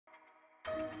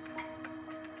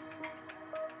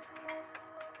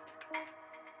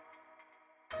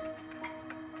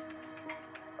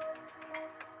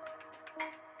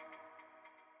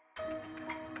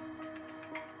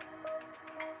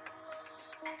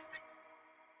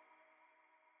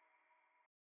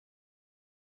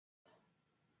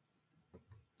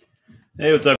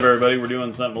Hey, what's up, everybody? We're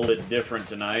doing something a little bit different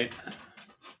tonight.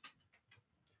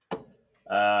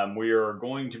 We are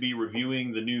going to be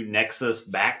reviewing the new Nexus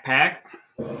backpack.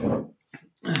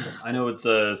 I know it's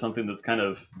something that's kind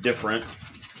of different.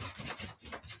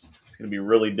 It's going to be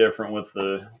really different with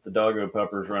the doggo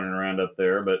puppers running around up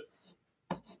there, but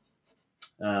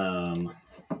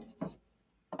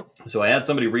so I had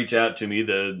somebody reach out to me,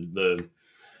 the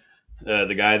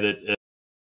guy that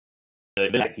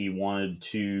he wanted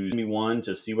to give me one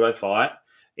to see what I thought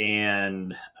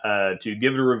and to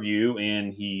give it a review.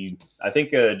 And I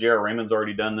think J.R. Raymond's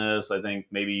already done this. I think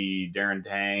maybe Darren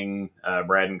Tang,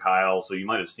 Brad and Kyle. So you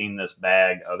might have seen this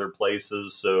bag other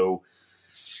places. So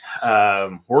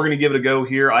we're going to give it a go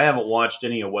here. I haven't watched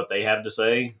any of what they have to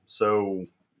say, so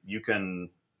you can,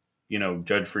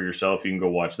 judge for yourself. You can go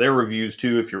watch their reviews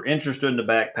too if you're interested in the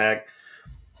backpack.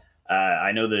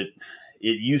 I know that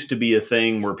it used to be a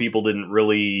thing where people didn't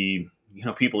really,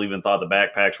 people even thought the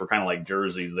backpacks were kind of like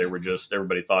jerseys. They were just,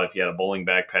 everybody thought if you had a bowling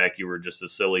backpack, you were just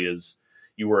as silly as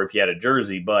you were if you had a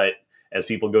jersey. But as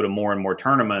people go to more and more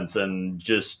tournaments and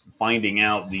just finding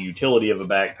out the utility of a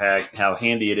backpack, how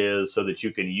handy it is so that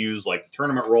you can use like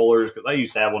tournament rollers. Because I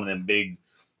used to have one of them big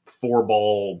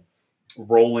 4-ball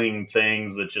rolling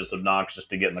things that's just obnoxious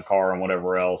to get in the car and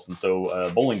whatever else. And so a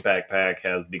bowling backpack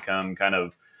has become kind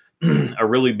of a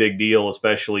really big deal,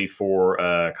 especially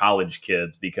for college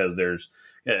kids, because there's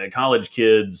college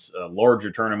kids, larger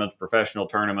tournaments, professional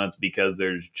tournaments, because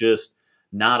there's just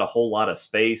not a whole lot of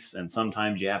space. And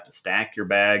sometimes you have to stack your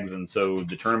bags. And so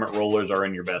the tournament rollers are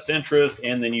in your best interest.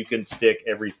 And then you can stick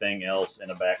everything else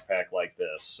in a backpack like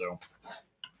this. So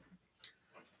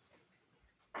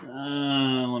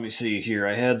let me see here.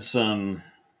 I had some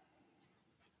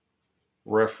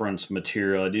reference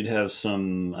material. I did have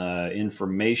some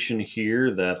information here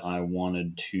that I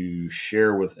wanted to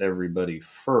share with everybody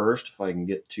first, if I can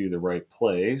get to the right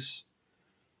place.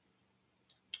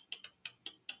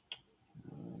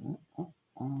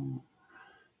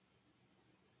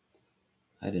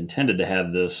 I'd intended to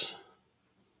have this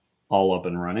all up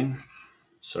and running.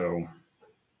 So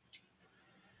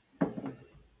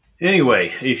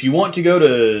anyway, if you want to go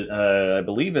to, I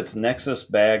believe it's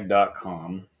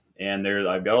nexusbag.com. And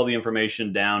I've got all the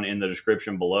information down in the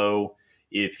description below.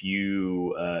 If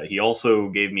you, he also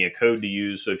gave me a code to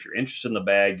use. So if you're interested in the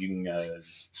bag, you can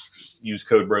use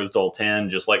code BROSDOLL10,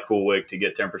 just like Cool Wick, to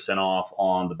get 10% off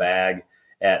on the bag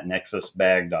at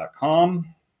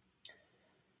nexusbag.com.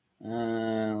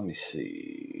 Let me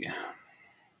see.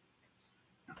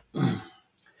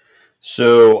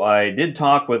 So I did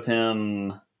talk with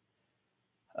him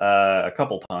a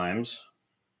couple times.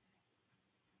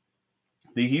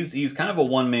 He's kind of a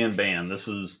one-man band. This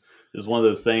is one of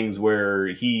those things where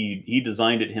he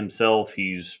designed it himself.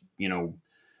 He's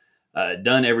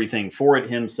done everything for it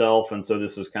himself, and so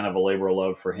this is kind of a labor of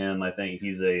love for him. I think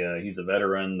he's a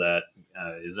veteran that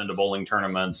is into bowling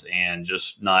tournaments and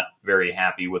just not very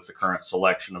happy with the current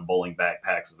selection of bowling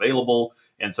backpacks available,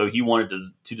 and so he wanted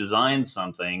to design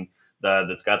something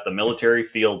that's got the military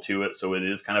feel to it. So it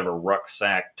is kind of a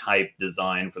rucksack type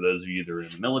design for those of you that are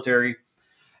in the military.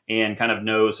 And kind of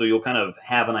know, so you'll kind of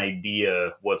have an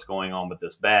idea what's going on with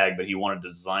this bag. But he wanted to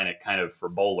design it kind of for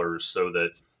bowlers so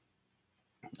that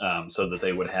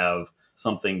they would have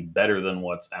something better than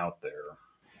what's out there.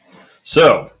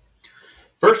 So,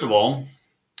 first of all,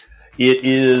 it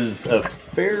is a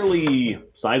fairly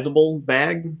sizable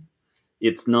bag.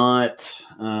 It's not,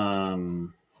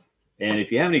 and if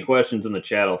you have any questions in the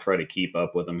chat, I'll try to keep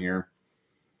up with them here.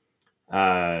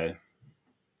 But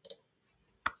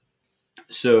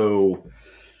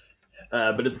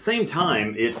at the same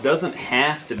time, it doesn't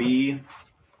have to be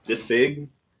this big.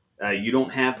 You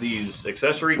don't have these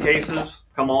accessory cases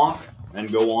come off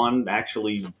and go on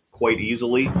actually quite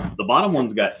easily. The bottom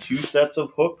one's got 2 sets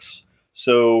of hooks.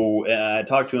 So I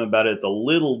talked to him about it. It's a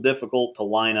little difficult to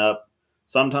line up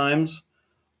sometimes.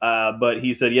 But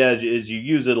he said, yeah, as you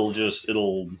use it,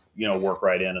 it'll work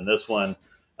right in. And this one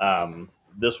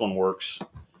works.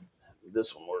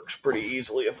 This one works pretty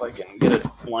easily if I can get it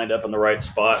lined up in the right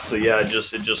spot. So yeah, it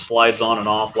just slides on and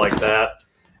off like that.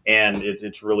 And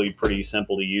it's really pretty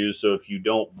simple to use. So if you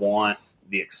don't want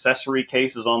the accessory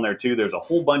cases on there too, there's a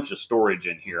whole bunch of storage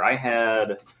in here. I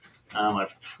had, I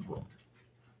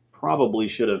probably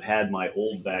should have had my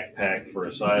old backpack for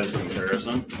a size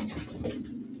comparison.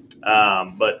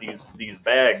 But these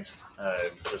bags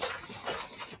just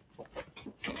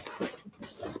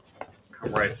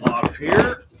come right off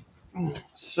here.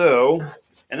 So,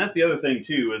 and that's the other thing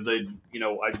too, is I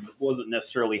wasn't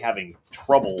necessarily having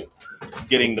trouble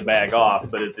getting the bag off,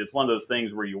 but it's one of those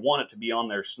things where you want it to be on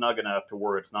there snug enough to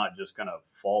where it's not just going to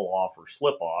fall off or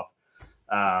slip off.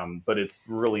 But it's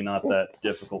really not that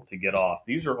difficult to get off.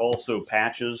 These are also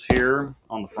patches here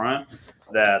on the front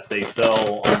that they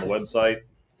sell on the website.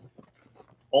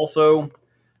 Also,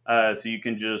 so you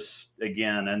can just,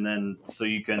 again, and then so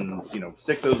you can,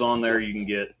 stick those on there. You can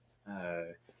get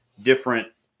different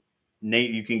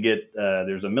name. You can get,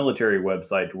 there's a military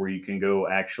website where you can go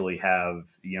actually have,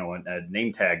 a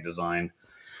name tag design.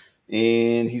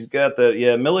 And he's got the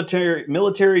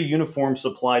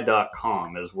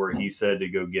militaryuniformsupply.com is where he said to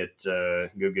go get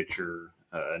your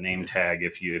name tag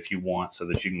if you want, so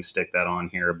that you can stick that on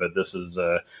here. But this is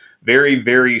very,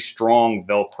 very strong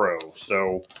Velcro.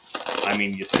 So, I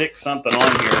mean, you stick something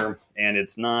on here and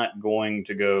it's not going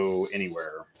to go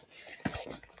anywhere.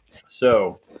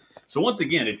 So once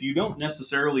again, if you don't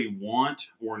necessarily want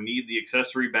or need the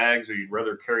accessory bags, or you'd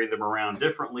rather carry them around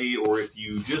differently, or if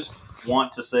you just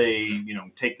want to say,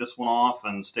 take this one off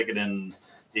and stick it in,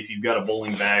 if you've got a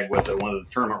bowling bag with one of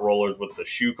the tournament rollers with the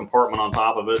shoe compartment on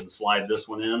top of it, and slide this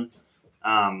one in,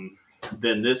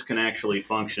 then this can actually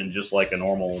function just like a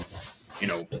normal,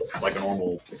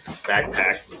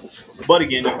 backpack. But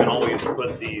again, you can always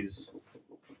put these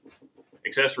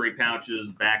accessory pouches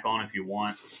back on if you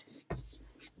want.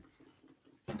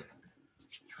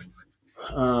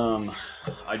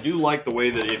 I do like the way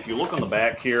that if you look on the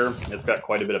back here, it's got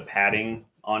quite a bit of padding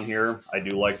on here. I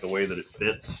do like the way that it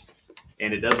fits,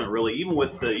 and it doesn't really, even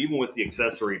with the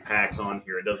accessory packs on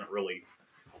here, it doesn't really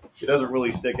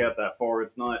stick out that far.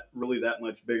 It's not really that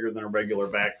much bigger than a regular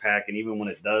backpack, and even when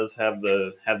it does have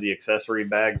the accessory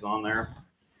bags on there,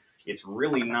 it's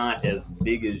really not as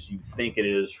big as you think it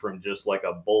is from just like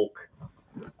a bulk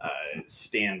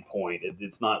standpoint.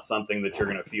 It's not something that you're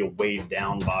going to feel weighed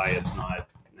down by. It's not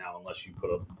now, unless you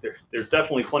put there's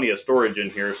definitely plenty of storage in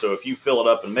here. So if you fill it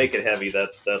up and make it heavy,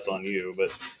 that's on you.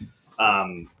 But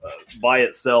by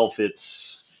itself,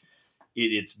 it's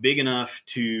big enough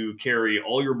to carry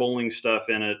all your bowling stuff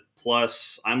in it.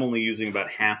 Plus, I'm only using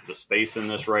about half the space in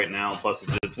this right now. Plus,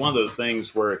 it's one of those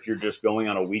things where if you're just going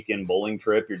on a weekend bowling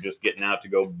trip, you're just getting out to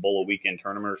go bowl a weekend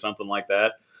tournament or something like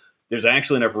that, there's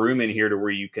actually enough room in here to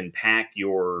where you can pack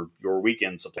your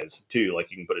weekend supplies too.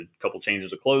 Like you can put a couple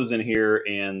changes of clothes in here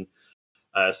and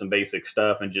some basic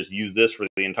stuff, and just use this for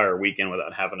the entire weekend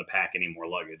without having to pack any more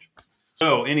luggage.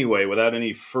 So anyway, without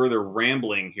any further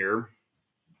rambling here,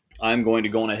 I'm going to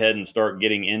go on ahead and start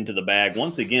getting into the bag.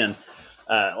 Once again,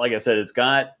 like I said, it's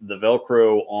got the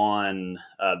Velcro on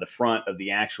the front of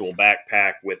the actual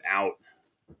backpack without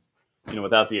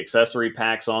the accessory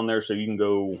packs on there, so you can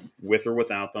go with or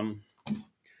without them.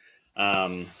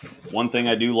 One thing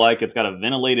I do like, it's got a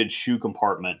ventilated shoe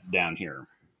compartment down here.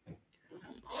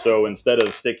 So instead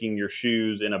of sticking your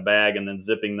shoes in a bag and then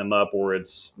zipping them up where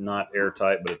it's not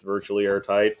airtight, but it's virtually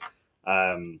airtight,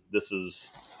 this is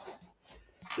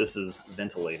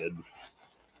ventilated.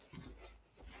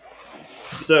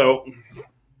 So,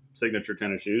 signature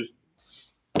tennis shoes.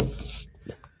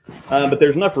 But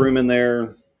there's enough room in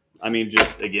there. I mean,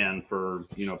 just again, for,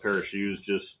 a pair of shoes,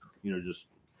 just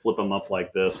flip them up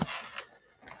like this,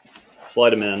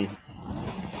 slide them in.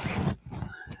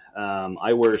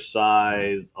 I wear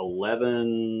size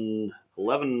 11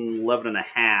 and a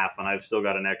half, and I've still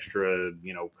got an extra,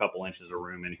 couple inches of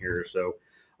room in here. So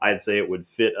I'd say it would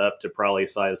fit up to probably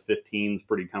size 15s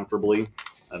pretty comfortably.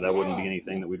 That wouldn't be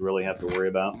anything that we'd really have to worry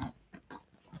about.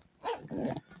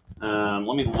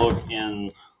 Let me look in.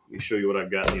 Let me show you what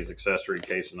I've got in these accessory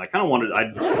cases. And I kind of wanted,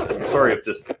 I'm sorry if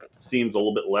this seems a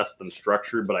little bit less than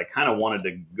structured, but I kind of wanted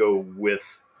to go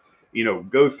with,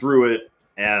 go through it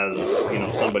as,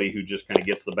 somebody who just kind of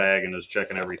gets the bag and is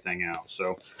checking everything out.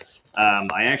 So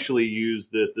I actually use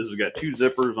this. This has got two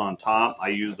zippers on top. I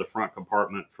use the front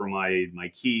compartment for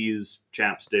my keys,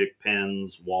 chapstick,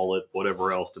 pens, wallet,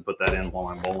 whatever else to put that in while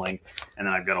I'm bowling. And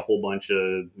then I've got a whole bunch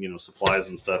of, supplies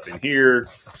and stuff in here.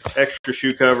 Extra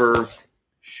shoe cover,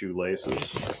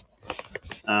 shoelaces,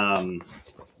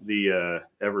 the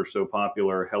ever so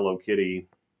popular Hello Kitty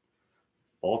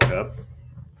ball cup,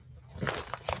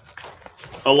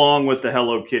 along with the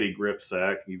Hello Kitty grip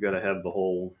sack. You've got to have the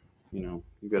whole,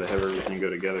 you've got to have everything go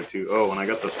together too. Oh, and I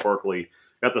got the sparkly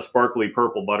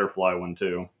purple butterfly one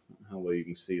too. How well you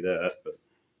can see that, but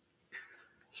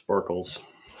sparkles.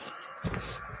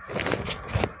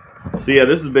 So yeah,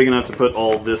 this is big enough to put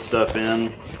all this stuff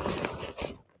in.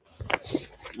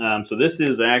 So this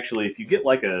is actually, if you get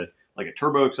like a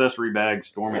turbo accessory bag,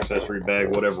 storm accessory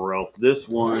bag, whatever else, this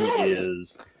one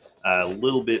is a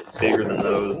little bit bigger than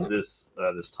those. This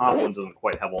top one doesn't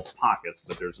quite have all the pockets,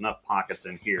 but there's enough pockets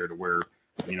in here to where,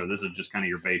 you know, this is just kind of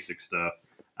your basic stuff.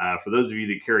 For those of you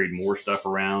that carried more stuff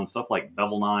around, stuff like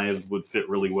bevel knives would fit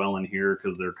really well in here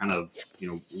because they're kind of, you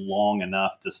know, long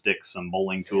enough to stick some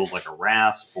bowling tools like a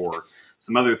rasp or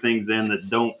some other things in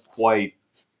that don't quite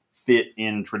fit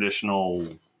in traditional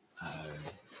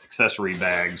accessory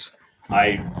bags.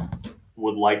 I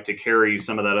would like to carry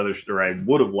some of that other, or I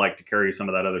would have liked to carry some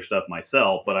of that other stuff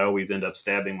myself, but I always end up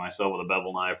stabbing myself with a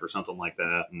bevel knife or something like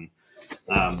that. And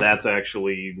that's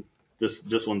actually,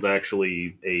 this one's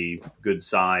actually a good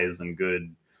size and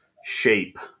good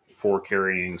shape for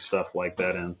carrying stuff like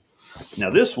that in. Now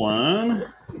this one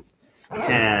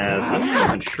has, I'm not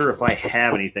even sure if I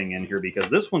have anything in here because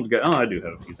this one's got, oh, I do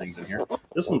have a few things in here.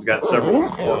 This one's got several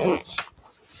compartments.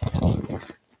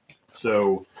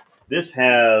 So this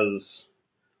has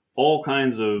all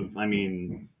kinds of, I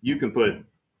mean, you can put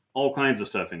all kinds of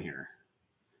stuff in here.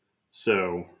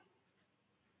 So,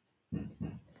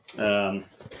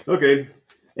 okay.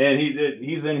 And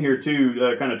he's in here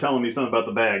too, kind of telling me something about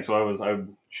the bag. So I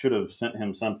should have sent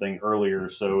him something earlier.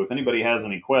 So if anybody has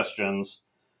any questions,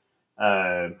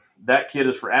 that kit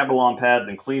is for Abalone pads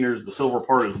and cleaners. The silver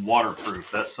part is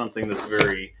waterproof. That's something that's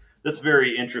very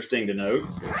interesting to note.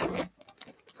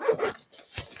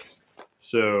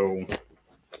 So,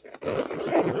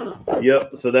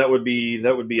 yep. So that would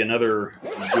be another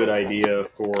good idea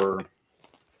for.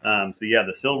 So yeah,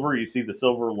 the silver. You see the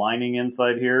silver lining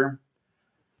inside here.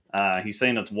 He's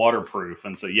saying it's waterproof,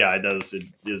 and so yeah, it does. It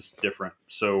is different.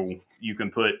 So you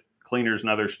can put cleaners and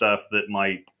other stuff that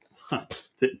might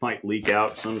leak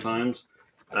out sometimes,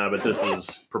 but this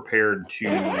is prepared to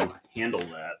handle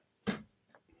that.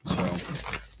 So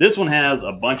this one has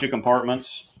a bunch of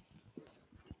compartments.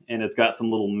 And it's got some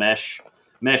little mesh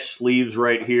sleeves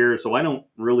right here. So I don't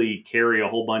really carry a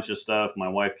whole bunch of stuff. My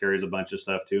wife carries a bunch of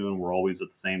stuff too, and we're always at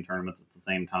the same tournaments at the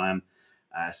same time.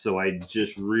 So I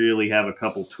just really have a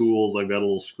couple tools. I've got a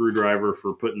little screwdriver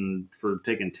for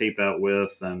taking tape out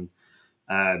with, and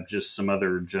just some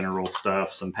other general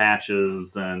stuff, some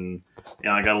patches, and you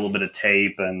know, I got a little bit of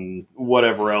tape and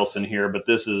whatever else in here. But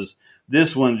this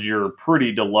one's your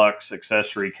pretty deluxe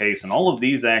accessory case, and all of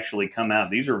these actually come out.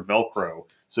 These are Velcro.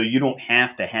 So you don't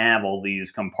have to have all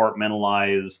these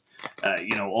compartmentalized,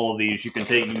 you know, all of these. You can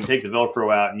take the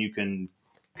Velcro out and you can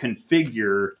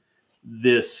configure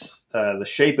this, the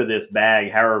shape of this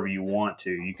bag however you want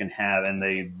to. You can have, and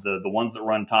the ones that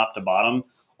run top to bottom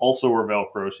also are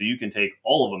Velcro. So you can take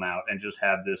all of them out and just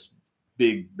have this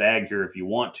big bag here if you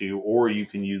want to, or you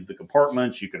can use the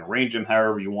compartments. You can arrange them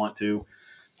however you want to.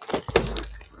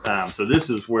 So this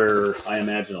is where I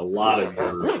imagine a lot of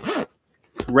your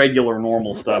regular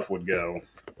normal stuff would go.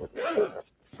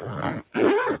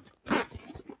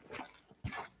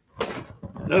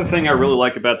 Another thing I really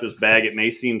like about this bag, it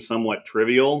may seem somewhat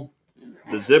trivial,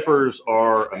 the zippers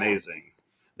are amazing.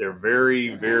 They're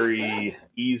very, very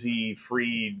easy,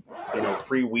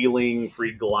 freewheeling,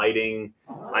 free gliding.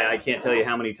 I can't tell you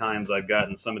how many times I've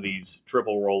gotten some of these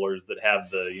triple rollers that have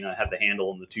the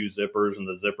handle and the two zippers, and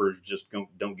the zippers just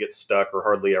don't get stuck or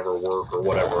hardly ever work or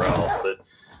whatever else. But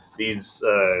these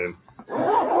zippers,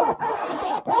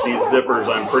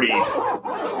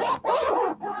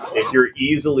 if you're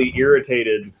easily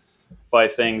irritated by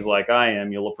things like I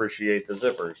am, you'll appreciate the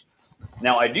zippers.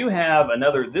 Now I do have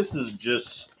another, this is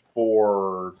just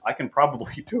for, I can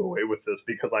probably do away with this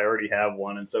because I already have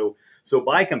one. And so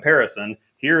by comparison,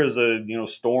 here is a,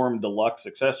 Storm Deluxe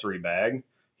accessory bag.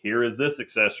 Here is this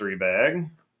accessory bag.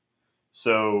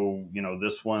 So,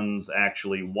 this one's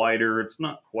actually wider. It's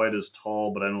not quite as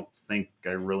tall, but I don't think I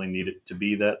really need it to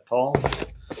be that tall.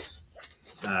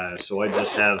 So I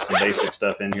just have some basic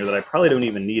stuff in here that I probably don't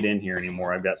even need in here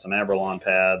anymore. I've got some Abalone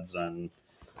pads and,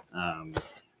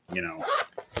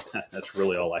 that's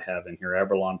really all I have in here.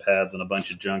 Abalone pads and a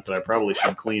bunch of junk that I probably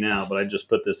should clean out, but I just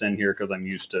put this in here because I'm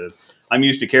used to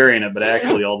carrying it, but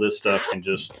actually all this stuff can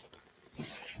just,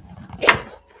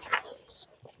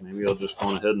 maybe I'll just go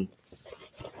on ahead and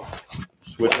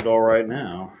switch it all right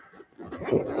now.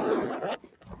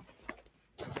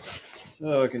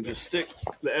 So I can just stick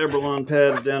the Abalone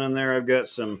pads down in there. I've got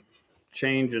some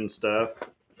change and stuff.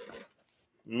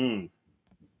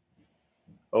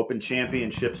 Open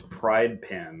Championships Pride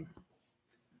Pin.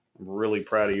 I'm really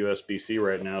proud of USBC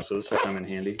right now, so this will come in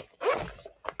handy.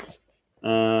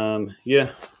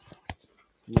 Yeah.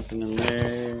 Nothing in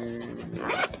there.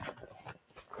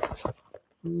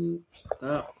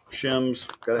 Oh, shims.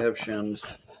 Gotta have shims.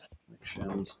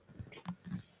 Shims.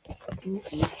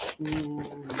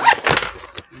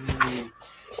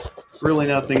 Really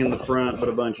nothing in the front but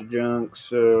a bunch of junk.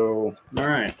 So, all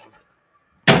right.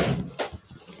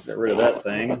 Get rid of that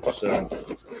thing. So,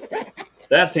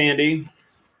 that's handy.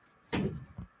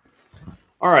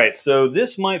 All right, so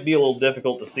this might be a little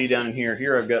difficult to see down in here.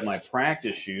 Here I've got my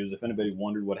practice shoes. If anybody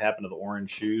wondered what happened to the orange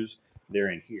shoes,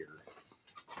 they're in here.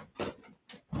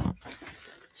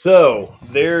 So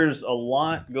there's a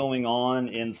lot going on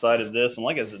inside of this. And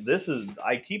like I said,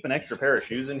 I keep an extra pair of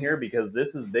shoes in here because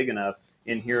this is big enough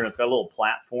in here, and it's got a little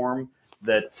platform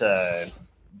that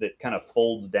that kind of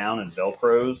folds down and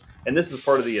Velcros. And this is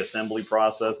part of the assembly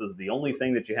process. Is the only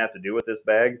thing that you have to do with this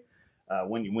bag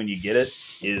when you get it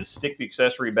is stick the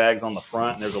accessory bags on the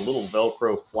front, and there's a little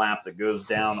Velcro flap that goes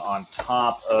down on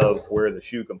top of where the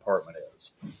shoe compartment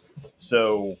is.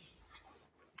 So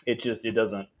it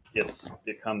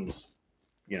comes,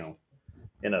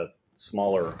 in a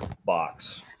smaller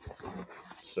box.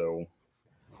 So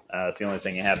it's the only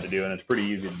thing you have to do, and it's pretty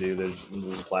easy to do. There's a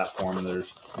little platform, and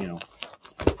there's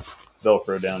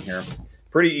Velcro down here.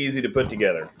 Pretty easy to put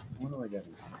together. What do I got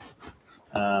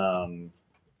here?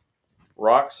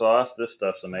 Rock sauce. This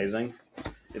stuff's amazing.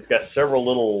 It's got several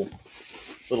little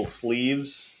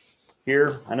sleeves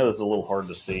here. I know this is a little hard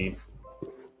to see.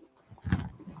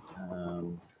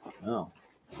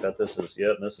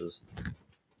 This is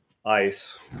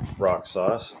ice rock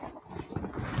sauce.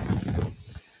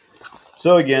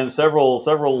 So again, several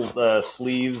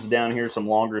sleeves down here, some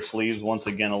longer sleeves. Once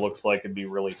again, it looks like it'd be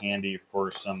really handy for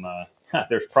some.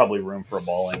 There's probably room for a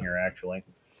ball in here actually.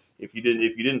 If you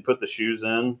didn't put the shoes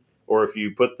in, or if you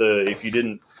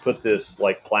didn't put this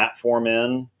like platform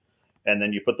in, and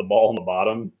then you put the ball on the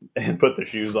bottom and put the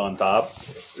shoes on top,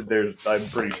 I'm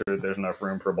pretty sure that there's enough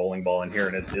room for a bowling ball in here,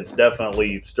 and it's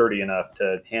definitely sturdy enough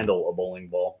to handle a bowling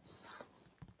ball.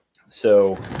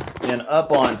 So, and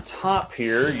up on top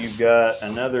here, you've got a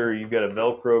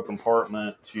Velcro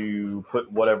compartment to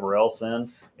put whatever else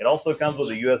in. It also comes with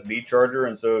a USB charger,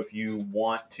 and so if you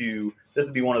want to, this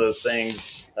would be one of those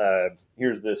things.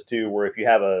 Here's this too, where if you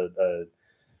have a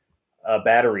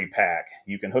battery pack,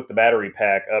 you can hook the battery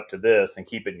pack up to this and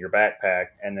keep it in your backpack,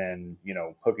 and then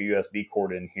hook a USB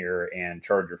cord in here and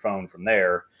charge your phone from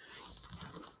there,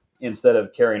 instead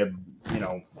of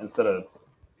instead of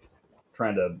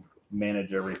trying to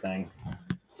manage everything.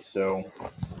 So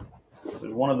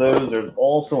there's one of those. There's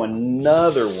also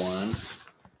another one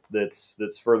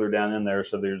that's further down in there.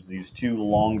 So there's these two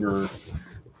longer.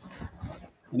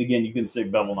 And again, you can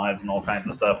stick bevel knives and all kinds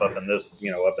of stuff up in this,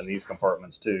 up in these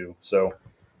compartments too. So,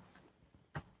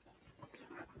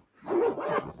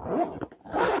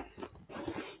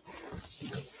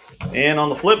 and on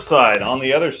the flip side, on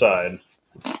the other side,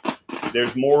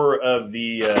 there's more of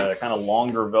the kind of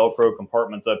longer Velcro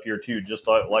compartments up here too. Just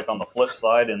like on the flip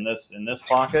side in this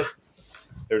pocket,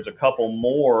 there's a couple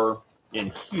more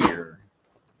in here.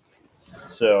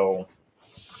 So,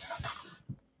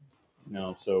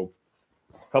 so.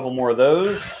 Couple more of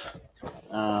those,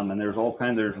 and there's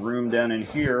room down in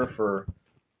here for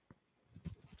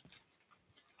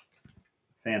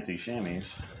fancy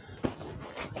chamois.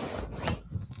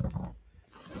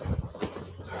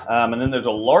 And then there's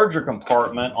a larger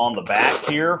compartment on the back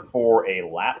here for a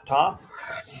laptop.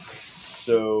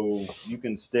 So you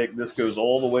can this goes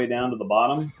all the way down to the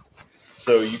bottom.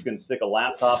 So you can stick a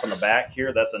laptop in the back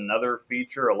here. That's another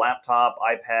feature, a laptop,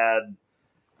 iPad,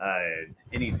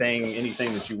 anything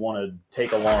that you want to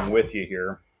take along with you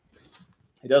here.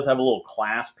 It does have a little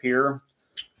clasp here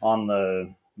on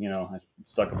the, I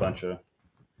stuck a bunch of,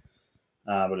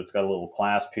 but it's got a little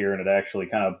clasp here, and it actually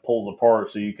kind of pulls apart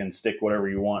so you can stick whatever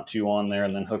you want to on there,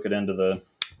 and then hook it into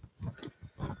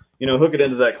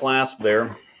that clasp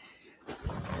there.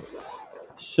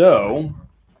 So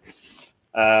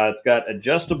it's got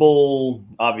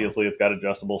obviously it's got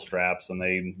adjustable straps, and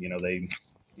they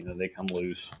come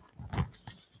loose,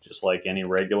 just like any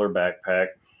regular backpack.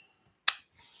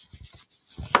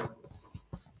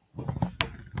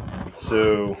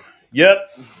 So, yep,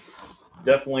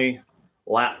 definitely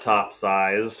laptop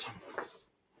sized.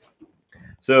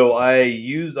 So I've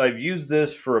used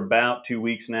this for about 2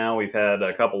 weeks now. We've had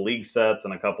a couple league sets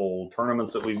and a couple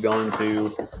tournaments that we've gone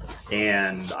to,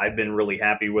 and I've been really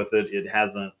happy with it. It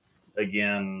hasn't,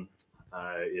 again,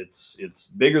 it's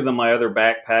bigger than my other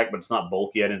backpack, but it's not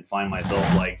bulky. I didn't find myself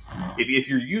if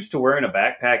you're used to wearing a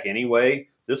backpack anyway,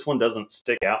 this one doesn't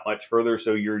stick out much further,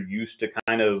 so you're used to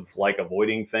kind of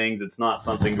avoiding things. It's not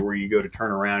something to where you go to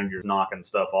turn around and you're knocking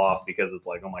stuff off because it's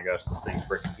like, oh my gosh, this thing's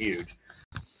freaking huge.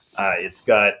 It's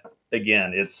got,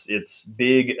 again, it's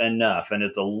big enough, and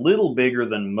it's a little bigger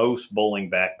than most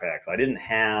bowling backpacks. I didn't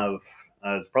have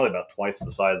It's probably about twice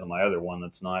the size of my other one.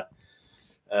 That's not.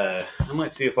 I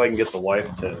might see if I can get the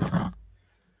wife to.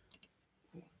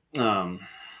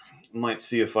 Might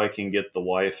see if I can get the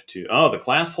wife to. Oh, the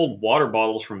clasp hold water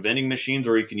bottles from vending machines,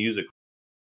 or you can use a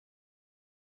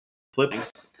clipping.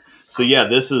 So yeah,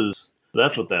 that's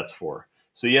what that's for.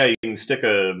 So yeah, you can stick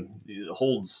it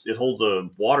holds a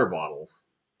water bottle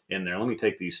in there. Let me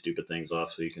take these stupid things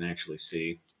off so you can actually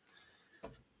see.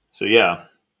 So yeah,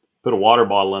 put a water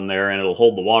bottle in there and it'll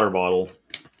hold the water bottle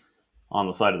on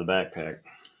the side of the backpack.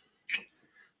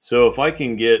 So if I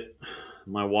can get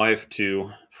my wife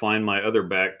to find my other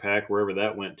backpack, wherever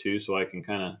that went to, so I can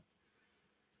kind of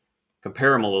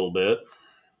compare them a little bit.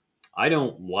 I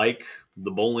don't like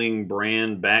the bowling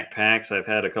brand backpacks. I've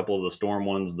had a couple of the Storm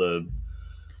ones. The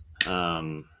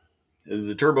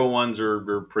turbo ones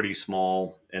are pretty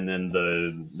small, and then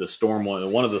the Storm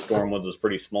one of the Storm ones is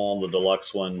pretty small. The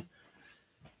deluxe one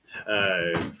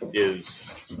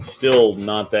is still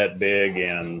not that big,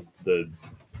 and the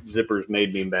zippers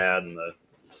made me mad, and the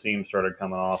seams started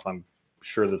coming off. I'm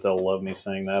sure that they'll love me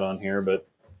saying that on here, but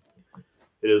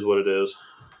it is what it is.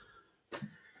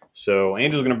 So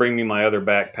Angel's going to bring me my other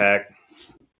backpack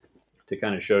to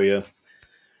kind of show you.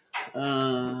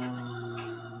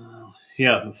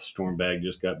 Yeah, the Storm bag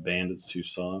just got banned. It's too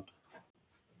soft.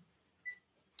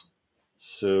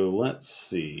 So let's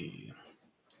see.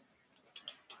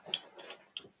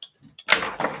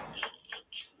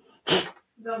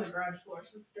 It's on the garage floor,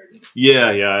 so it's dirty.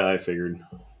 Yeah, I figured.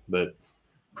 But,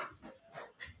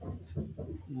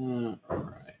 all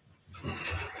right.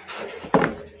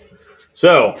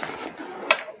 So,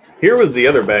 here was the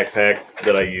other backpack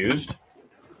that I used.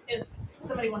 If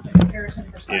somebody wants a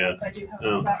comparison for size, I do have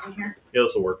that one here. Yeah,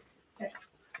 this will work. Okay.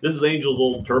 This is Angel's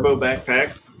old turbo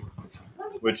backpack,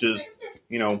 which is,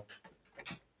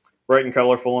 bright and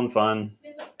colorful and fun.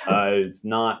 It's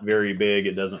not very big.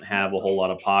 It doesn't have a whole lot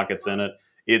of pockets in it.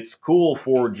 It's cool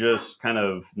for just kind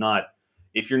of not,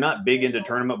 if you're not big into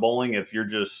tournament bowling, if you're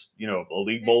just, a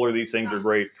league bowler, these things are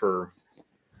great for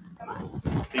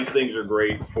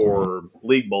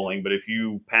league bowling. But if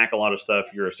you pack a lot of stuff,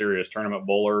 you're a serious tournament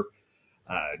bowler,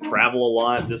 travel a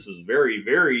lot. This is very,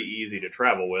 very easy to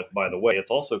travel with, by the way.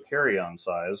 It's also carry-on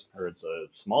size, or it's a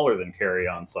smaller than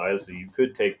carry-on size. So you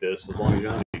could take this, as long as you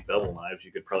don't have any bevel knives,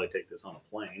 you could probably take this on a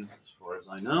plane, as far as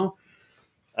I know.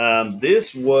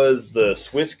 This was the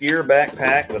Swiss Gear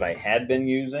backpack that I had been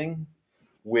using,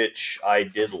 which I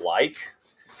did like.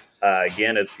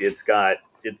 Again, it's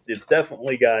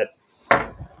definitely got,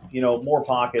 more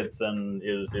pockets and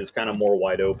is kind of more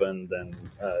wide open than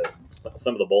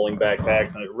some of the bowling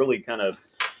backpacks, and it really kind of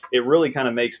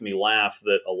makes me laugh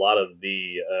that a lot of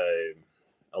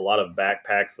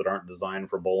backpacks that aren't designed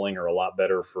for bowling are a lot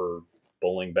better for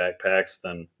bowling backpacks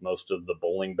than most of the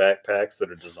bowling backpacks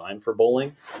that are designed for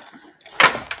bowling.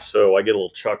 So I get a little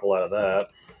chuckle out of that.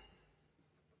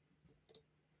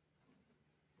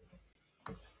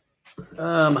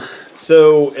 And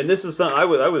this is something I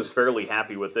was fairly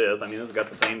happy with this. I mean, this has got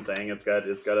the same thing. It's got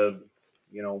a,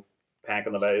 pack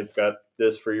in the back. It's got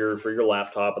this for your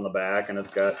laptop in the back, and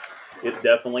it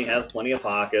definitely has plenty of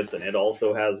pockets, and it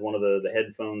also has one of the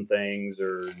headphone things,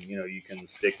 or you can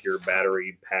stick your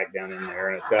battery pack down in there,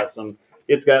 and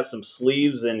it's got some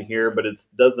sleeves in here, but it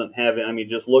doesn't have it. I mean,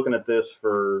 just looking at this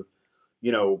for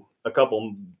a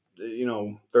couple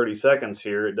 30 seconds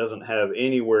here, it doesn't have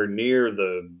anywhere near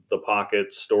the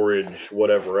pocket storage,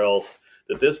 whatever else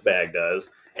that this bag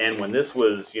does. And when this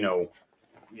was,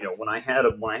 when I had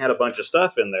a bunch of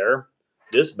stuff in there,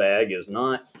 this bag is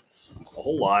not a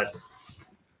whole lot,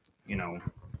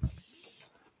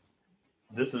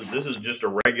 this is just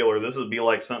a regular, this would be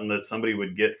like something that somebody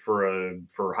would get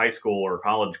for high school or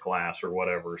college class or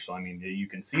whatever. So, I mean, you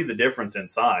can see the difference in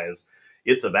size.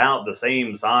 It's about the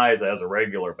same size as a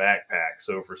regular backpack.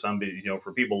 So for somebody,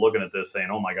 for people looking at this saying,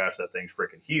 oh my gosh, that thing's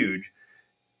freaking huge,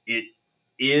 it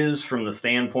is from the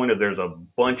standpoint of there's a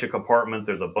bunch of compartments,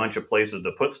 there's a bunch of places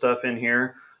to put stuff in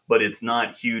here, but it's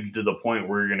not huge to the point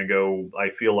where you're going to go, I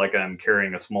feel like I'm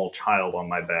carrying a small child on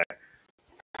my back.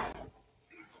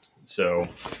 So,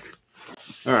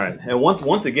 all right. And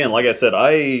once again, like I said,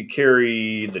 I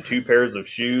carry the 2 pairs of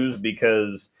shoes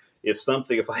because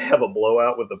if I have a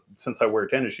blowout since I wear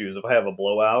tennis shoes, if I have a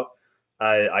blowout,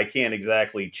 I can't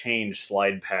exactly change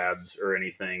slide pads or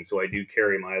anything. So I do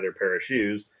carry my other pair of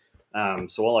shoes.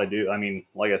 So all I do, I mean,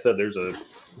 like I said, there's a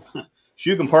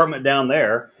shoe compartment down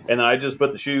there, and then I just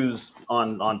put the shoes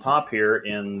on top here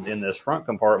in this front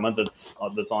compartment that's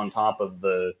on top of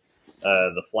the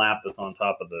flap that's on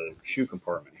top of the shoe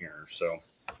compartment here. So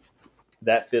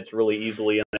that fits really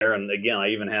easily in there. And again, I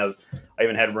I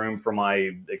even had room for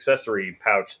my accessory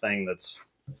pouch thing that's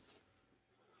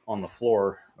on the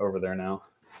floor over there now.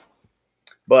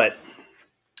 But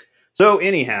so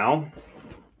anyhow,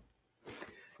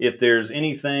 if there's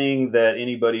anything that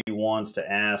anybody wants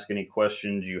to ask, any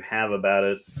questions you have about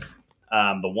it,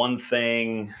 the one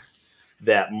thing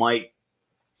that might,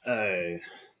 the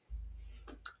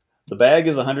bag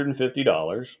is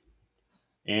 $150,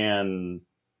 and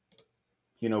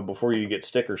you know, before you get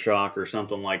sticker shock or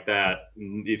something like that,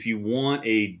 if you want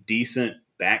a decent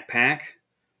backpack,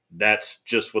 that's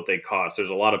just what they cost.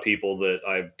 There's a lot of people that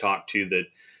I've talked to that,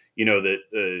 you know, that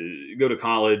go to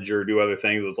college or do other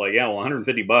things. It's like, yeah, well,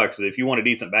 $150. If you want a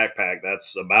decent backpack,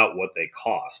 that's about what they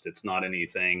cost. It's not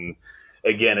anything,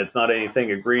 again, it's not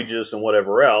anything egregious and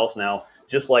whatever else. Now,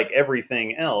 just like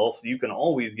everything else, you can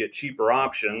always get cheaper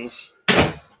options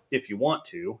if you want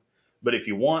to. But if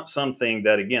you want something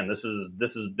that, again, this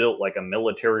is built like a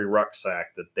military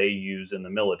rucksack that they use in the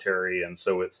military, and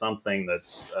so it's something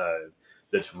that's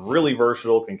really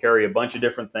versatile, can carry a bunch of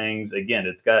different things. Again,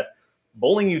 it's got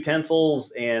bowling utensils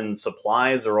and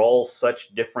supplies are all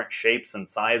such different shapes and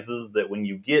sizes that when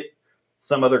you get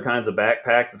some other kinds of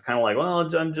backpacks, it's kind of like, well,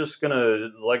 I'm just going to,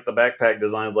 like the backpack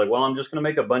design is like, well, I'm just going to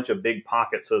make a bunch of big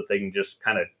pockets so that they can just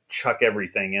kind of chuck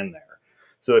everything in there.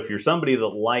 So if you're somebody that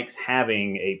likes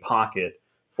having a pocket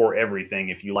for everything,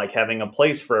 if you like having a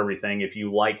place for everything, if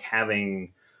you like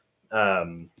having,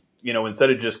 you know, instead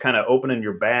of just kind of opening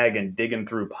your bag and digging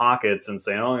through pockets and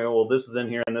saying, oh, well, this is in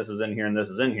here and this is in here and this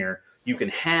is in here, you can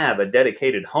have a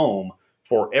dedicated home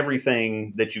for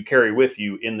everything that you carry with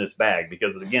you in this bag.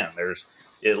 Because again,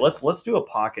 let's do a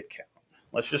pocket count.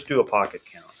 Let's just do a pocket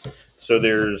count. So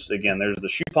there's the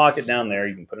shoe pocket down there.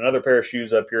 You can put another pair of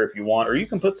shoes up here if you want, or you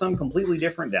can put something completely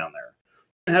different down there.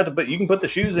 You can put the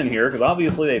shoes in here because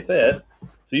obviously they fit.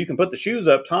 So you can put the shoes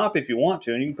up top if you want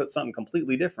to, and you can put something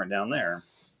completely different down there.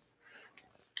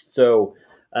 So,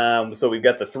 so we've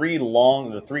got the three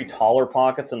taller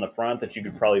pockets in the front that you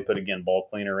could probably put, again, ball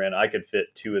cleaner in. I could fit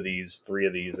three of these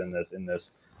in this,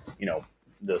 you know,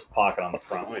 this pocket on the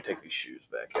front. Let me take these shoes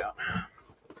back out.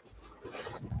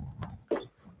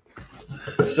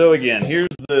 So again, here's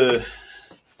the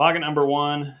pocket number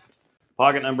 1,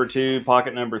 pocket number 2,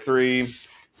 pocket number 3.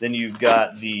 Then you've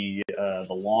got the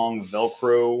long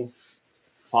Velcro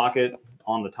pocket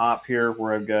on the top here,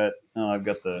 where I've got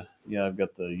the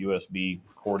USB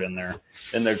cord in there.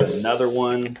 Then there's another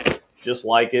one just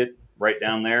like it right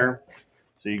down there.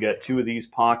 So you got 2 of these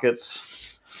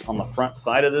pockets on the front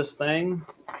side of this thing.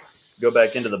 Go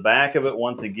back into the back of it.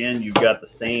 Once again, you've got the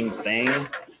same thing.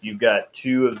 You've got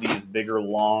 2 of these bigger,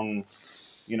 long,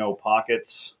 you know,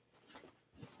 pockets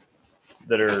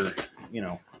that are, you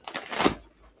know,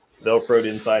 Velcroed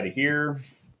inside of here.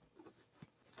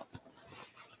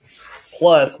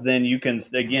 Plus, then you can,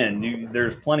 again,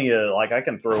 there's plenty of, like, I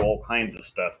can throw all kinds of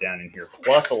stuff down in here.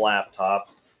 Plus a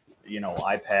laptop, you know,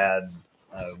 iPad,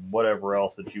 whatever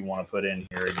else that you want to put in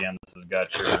here. Again, this has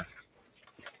got your,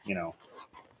 you know,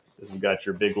 this has got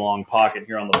your big, long pocket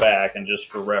here on the back. And just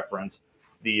for reference,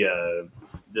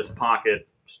 this pocket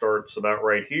starts about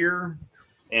right here,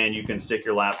 and you can stick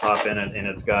your laptop in it, and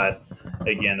it's got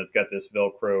this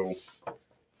Velcro,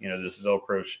 you know, this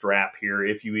Velcro strap here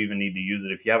if you even need to use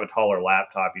it. If you have a taller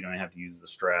laptop, you don't have to use the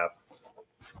strap.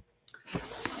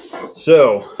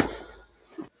 So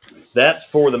that's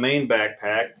for the main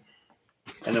backpack.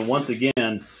 And then once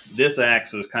again, this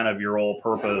acts as kind of your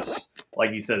all-purpose,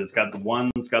 like you said, it's got the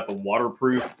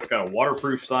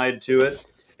waterproof side to it.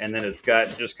 And then it's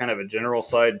got just kind of a general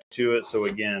side to it. So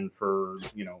again, for,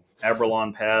 you know,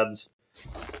 Abralon pads,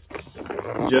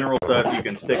 general stuff, you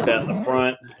can stick that in the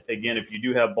front. Again, if you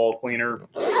do have ball cleaner,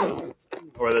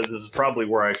 or this is probably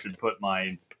where I should put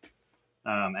my,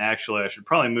 actually, I should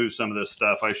probably move some of this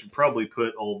stuff. I should probably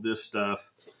put all this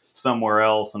stuff somewhere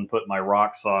else and put my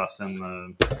rock sauce in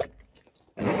the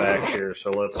back here.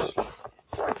 So I'm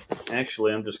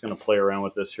just going to play around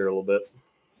with this here a little bit.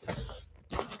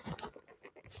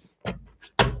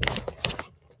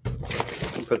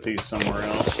 Put these somewhere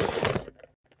else.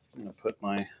 I'm going to put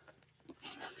my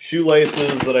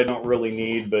shoelaces that I don't really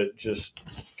need but just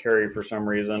carry for some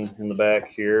reason in the back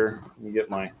here. Let me get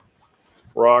my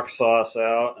rock sauce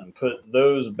out and put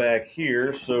those back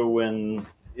here, so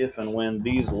if and when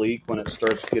these leak, when it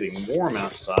starts getting warm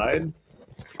outside,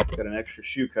 I've got an extra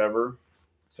shoe cover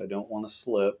because I don't want to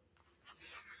slip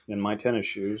in my tennis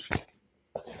shoes.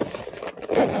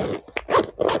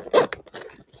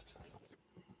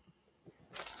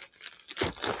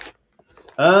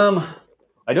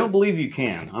 I don't believe you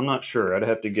can. I'm not sure. I'd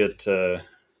have to get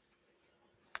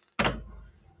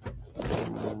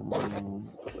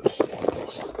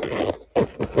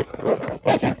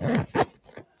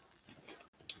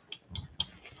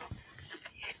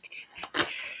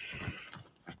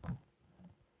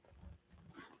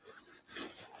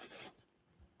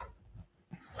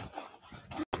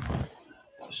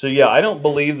So yeah, I don't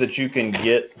believe that you can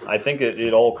get, I think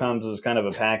it all comes as kind of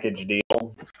a package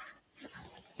deal.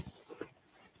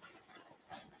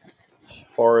 As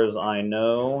far as I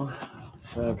know.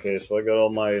 Okay, so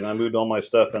I moved all my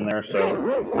stuff in there,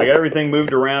 so I got everything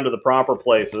moved around to the proper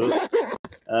places.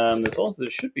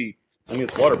 It should be, I mean,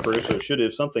 it's waterproof, so it should,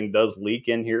 if something does leak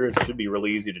in here, it should be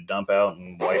really easy to dump out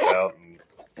and wipe out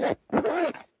and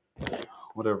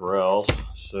whatever else.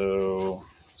 So,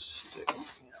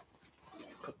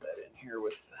 put that in here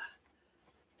with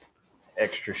the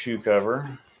extra shoe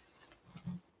cover.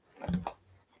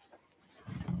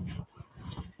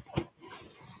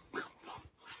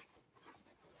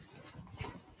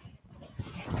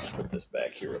 Put this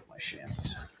back here with my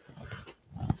chamois.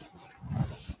 All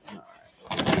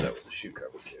right, do that with the shoe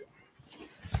cover too.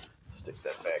 Stick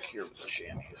that back here with the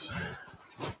chamois.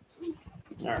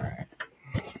 All right.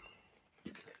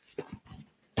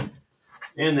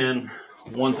 And then,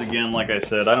 once again, like I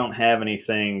said, I don't have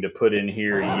anything to put in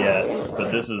here yet,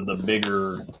 but this is the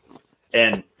bigger,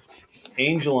 and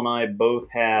Angel and I both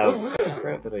have, what the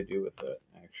crap did I do with that,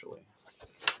 actually?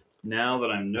 Now that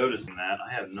I'm noticing that,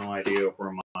 I have no idea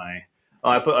where my,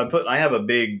 I have a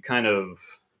big kind of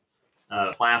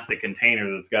plastic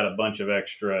container that's got a bunch of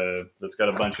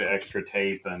extra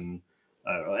tape and,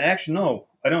 actually, no,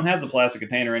 I don't have the plastic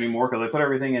container anymore because I put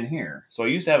everything in here. So I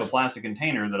used to have a plastic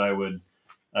container that I would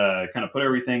kind of put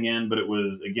everything in, but it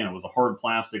was a hard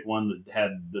plastic one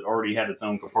that already had its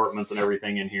own compartments and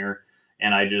everything in here,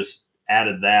 and I just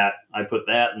added that. I put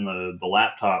that in the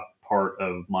laptop part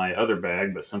of my other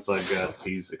bag, but since I've got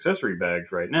these accessory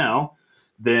bags right now,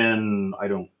 then I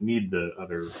don't need the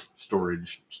other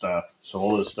storage stuff. So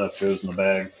all this stuff goes in the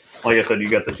bag. Like I said, you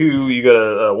got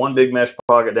one big mesh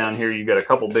pocket down here, you got a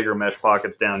couple bigger mesh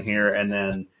pockets down here, and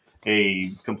then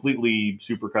a completely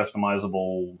super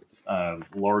customizable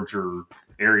larger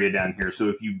area down here. So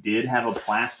if you did have a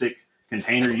plastic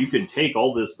container, you could take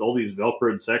all these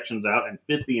Velcroed sections out and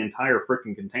fit the entire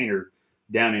freaking container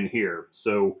down in here.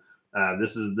 So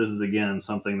this is again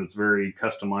something that's very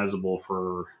customizable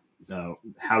for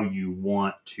how you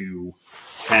want to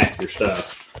pack your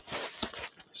stuff.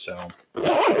 So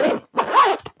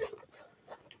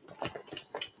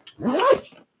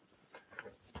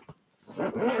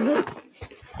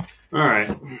all right,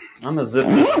 I'm gonna zip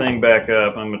this thing back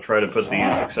up. I'm gonna try to put these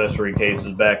accessory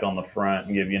cases back on the front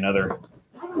and give you another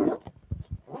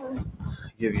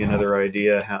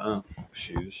idea how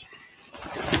shoes.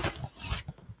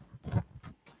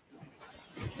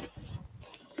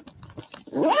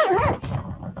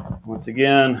 Once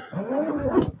again,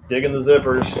 digging the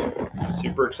zippers.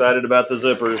 Super excited about the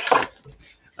zippers.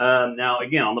 Now,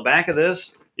 again, on the back of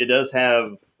this, it does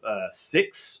have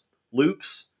 6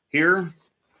 loops here,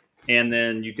 and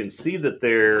then you can see that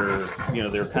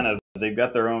they've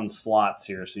got their own slots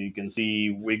here, so you can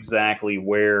see exactly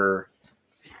where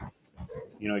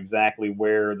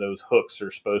those hooks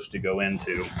are supposed to go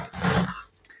into.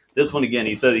 This one, again,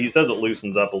 he says it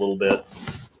loosens up a little bit.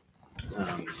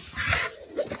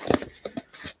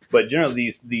 But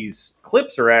these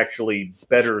clips are actually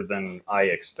better than I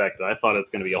expected. I thought it's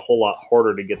going to be a whole lot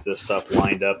harder to get this stuff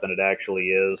lined up than it actually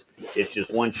is. It's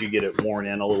just once you get it worn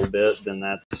in a little bit, then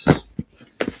that's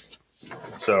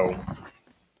so.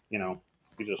 You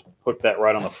just hook that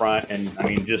right on the front, and I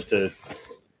mean just to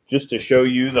show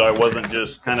you that I wasn't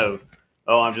just kind of,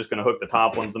 I'm just going to hook the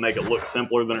top ones to make it look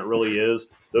simpler than it really is.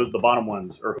 The bottom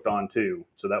ones are hooked on too,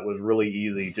 so that was really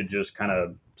easy to just kind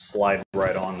of slide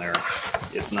right on there.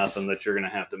 It's nothing that you're going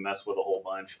to have to mess with a whole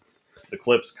bunch. The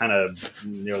clips kind of,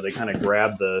 they kind of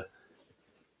grab the,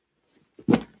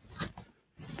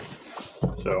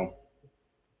 so.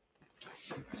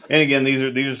 And again, these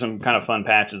are some kind of fun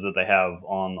patches that they have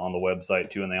on the website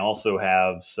too, and they also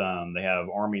have they have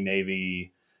Army,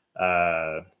 Navy,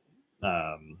 the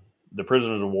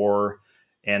Prisoners of War,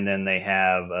 and then they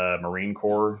have Marine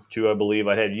Corps too, I believe.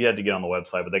 You had to get on the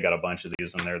website, but they got a bunch of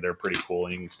these in there. They're pretty cool,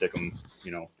 and you can stick them,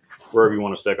 wherever you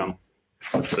want to stick them.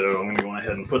 So I'm going to go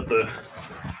ahead and put the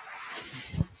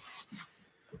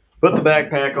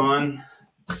backpack on.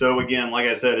 So again, like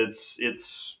I said, it's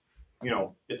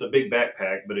a big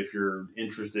backpack, but if you're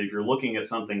interested, if you're looking at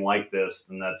something like this,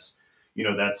 then that's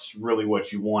really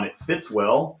what you want. It fits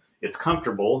well. It's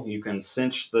comfortable. You can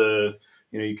cinch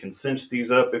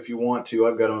these up if you want to.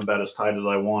 I've got them about as tight as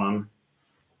I want them.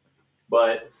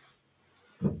 But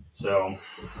so,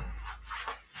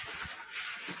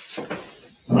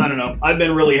 all I don't know. I've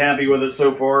been really happy with it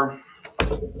so far.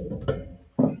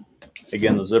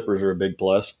 Again, the zippers are a big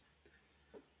plus.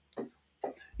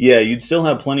 Yeah, you'd still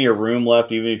have plenty of room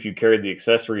left even if you carried the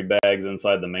accessory bags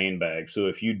inside the main bag. So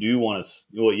if you do want to,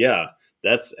 well, yeah,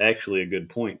 that's actually a good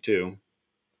point too.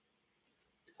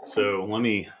 So let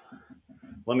me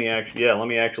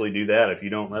actually do that. If you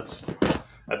don't, that's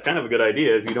kind of a good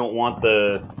idea. If you don't want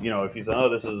the, if you say, oh,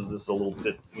 this is a little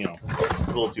bit, a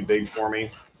little too big for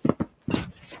me,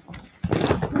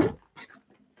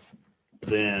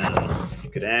 then you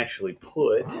could actually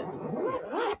put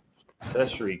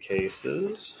accessory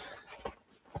cases.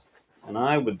 And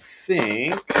I would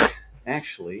think,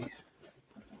 actually,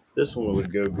 this one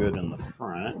would go good in the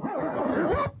front.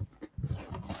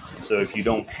 So if you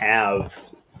don't have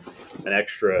an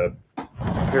extra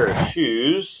pair of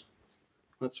shoes,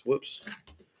 whoops.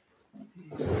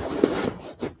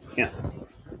 Yeah.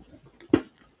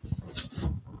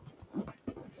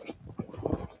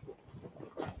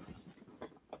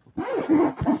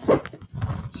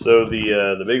 So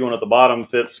the big one at the bottom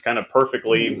fits kind of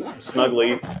perfectly,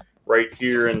 snugly right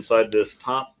here inside this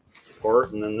top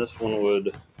part, and then this one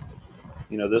would,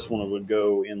 would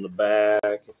go in the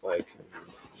back if I can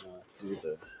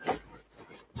do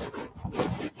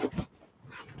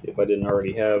if I didn't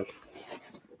already have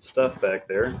stuff back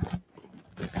there.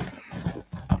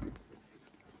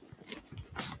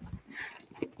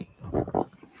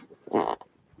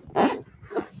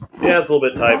 Yeah, it's a little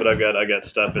bit tight, but I got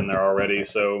stuff in there already.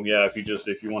 So yeah, if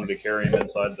you wanted to carry them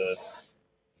inside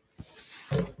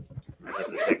I have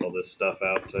to take all this stuff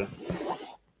out to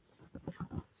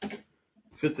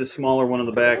fit this smaller one in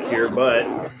the back here,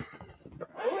 but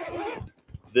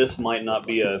this might not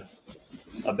be a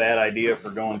bad idea for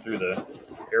going through the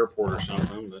airport or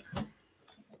something.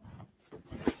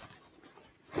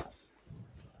 But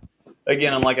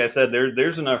again, and like I said,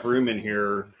 there's enough room in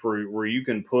here for where you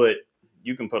can put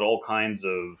all kinds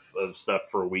of stuff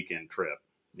for a weekend trip.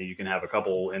 You can have a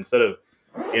couple instead of,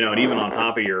 and even on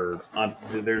top of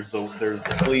there's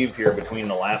the sleeve here between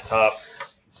the laptop.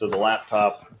 So the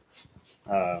laptop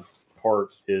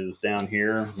part is down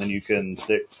here. Then you can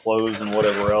stick clothes and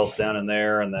whatever else down in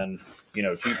there, and then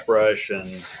toothbrush and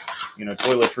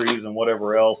toiletries and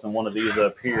whatever else, and one of these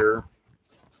up here,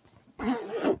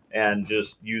 and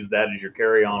just use that as your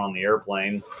carry-on the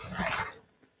airplane.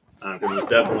 Because it's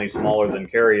definitely smaller than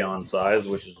carry-on size,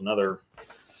 which is another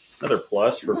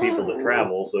plus for people that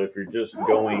travel. So if you're just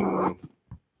going,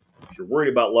 if you're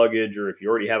worried about luggage, or if you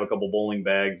already have a couple bowling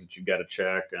bags that you've got to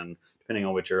check, and depending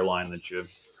on which airline you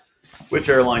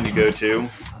go to.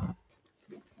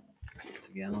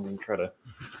 Again, I'm going to try to.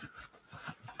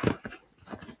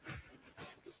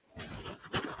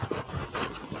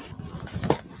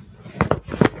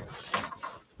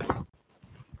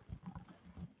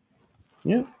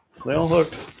 Yeah, they all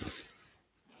hooked.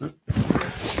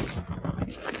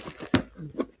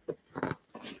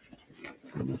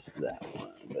 Missed that one,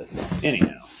 but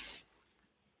anyhow.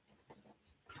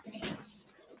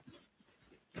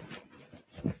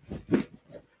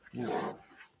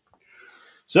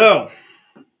 So,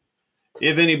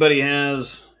 if anybody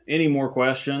has any more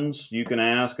questions, you can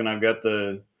ask, and I've got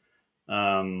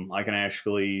I can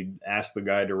actually ask the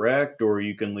guy direct, or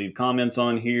you can leave comments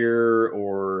on here,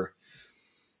 or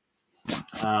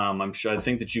I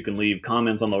think that you can leave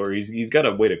comments on he's got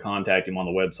a way to contact him on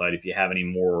the website if you have any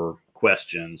more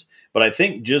questions. But I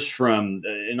think just from,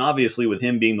 and obviously with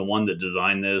him being the one that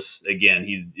designed this,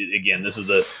 this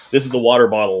is the water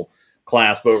bottle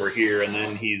clasp over here, and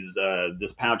then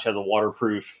this pouch has a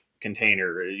waterproof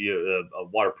container, a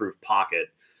waterproof pocket.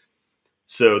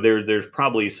 So there's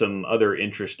probably some other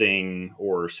interesting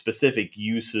or specific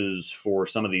uses for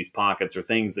some of these pockets, or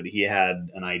things that he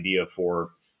had an idea for,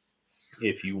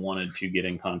 if you wanted to get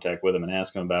in contact with him and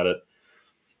ask him about it.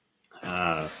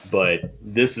 But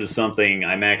this is something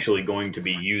I'm actually going to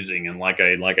be using, and like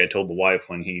I told the wife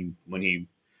when he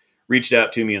reached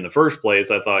out to me in the first place,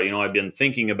 I thought, I've been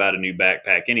thinking about a new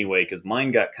backpack anyway, because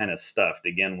mine got kind of stuffed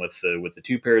again with the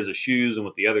two pairs of shoes, and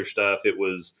with the other stuff, it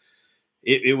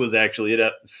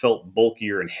felt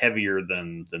bulkier and heavier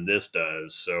than this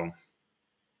does. So, and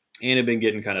it had been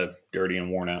getting kind of dirty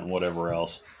and worn out and whatever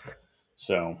else.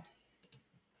 So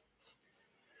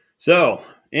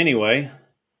anyway,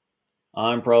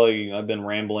 I've been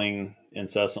rambling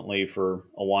incessantly for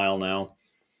a while now.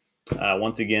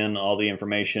 Once again, all the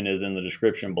information is in the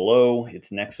description below. It's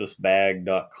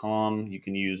nexusbag.com. You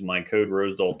can use my code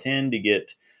Rosedall10 to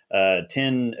get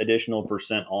 10 additional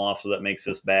 % off. So that makes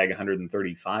this bag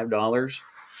 $135.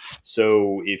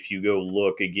 So if you go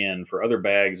look again for other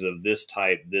bags of this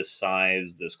type, this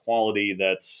size, this quality,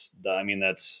 that's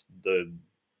the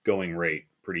going rate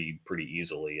pretty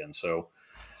easily. And so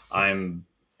I'm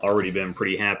already been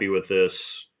pretty happy with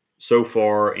this so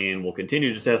far, and will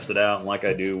continue to test it out. And like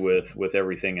I do with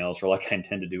everything else, or like I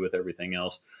intend to do with everything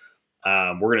else,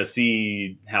 we're going to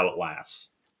see how it lasts.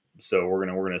 So we're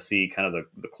gonna see kind of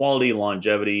the quality,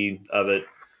 longevity of it,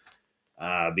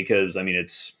 because I mean,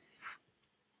 it's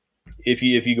if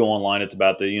you go online, it's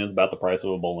about it's about the price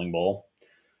of a bowling ball.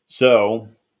 So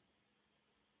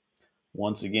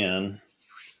once again,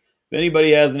 if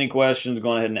anybody has any questions,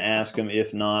 go ahead and ask them.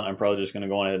 If not, I'm probably just going to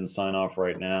go ahead and sign off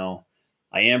right now.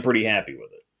 I am pretty happy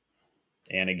with it.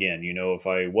 And again, if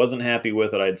I wasn't happy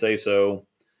with it, I'd say so.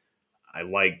 I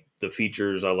like the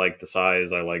features. I like the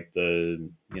size. I like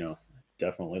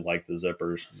definitely like the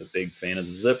zippers. I'm a big fan of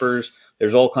the zippers.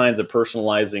 There's all kinds of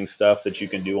personalizing stuff that you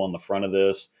can do on the front of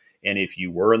this. And if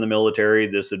you were in the military,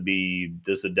 this would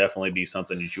definitely be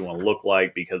something that you want to look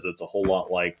like, because it's a whole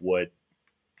lot like what,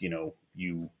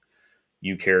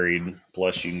 you carried.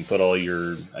 Plus you can put all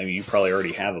your, you probably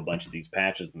already have a bunch of these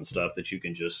patches and stuff that you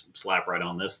can just slap right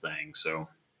on this thing. So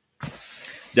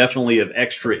definitely of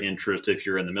extra interest if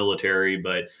you're in the military,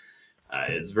 but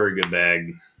it's a very good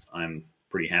bag. I'm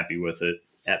pretty happy with it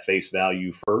at face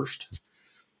value first,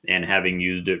 and having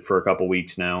used it for a couple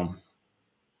weeks now,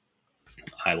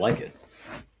 I like it.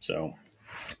 So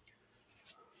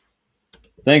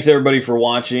thanks everybody for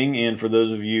watching. And for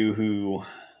those of you who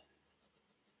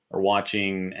are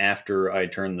watching after I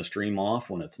turn the stream off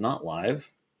when it's not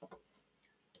live,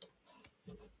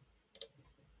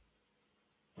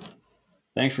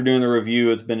 thanks for doing the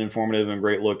review. It's been informative and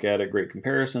great look at it. Great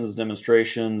comparisons,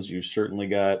 demonstrations. You certainly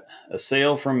got a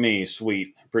sale from me.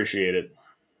 Sweet. Appreciate it.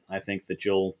 I think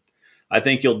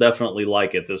you'll definitely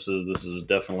like it. This is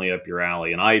definitely up your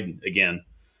alley. And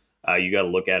you got to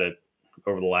look at it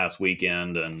over the last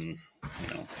weekend, and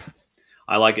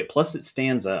I like it. Plus it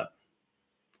stands up.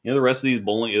 The rest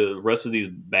of these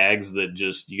bags that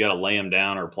just, you got to lay them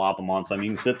down or plop them on something.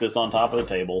 You can sit this on top of the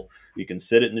table. You can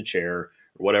sit it in the chair or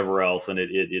whatever else, and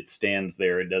it stands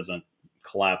there. It doesn't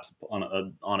collapse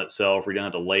on itself, or you don't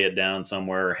have to lay it down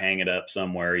somewhere or hang it up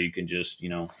somewhere. You can just,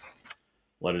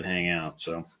 let it hang out.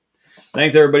 So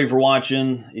thanks everybody for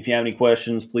watching. If you have any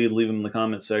questions, please leave them in the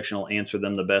comment section. I'll answer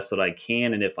them the best that I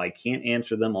can. And if I can't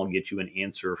answer them, I'll get you an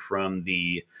answer from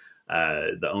the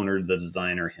owner, the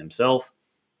designer himself.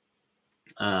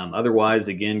 Otherwise,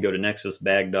 again, go to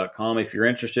nexusbag.com if you're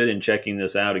interested in checking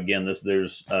this out. Again,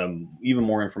 there's even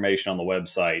more information on the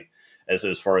website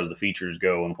as far as the features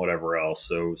go and whatever else.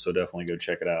 So definitely go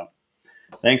check it out.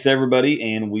 Thanks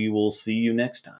everybody, and we will see you next time.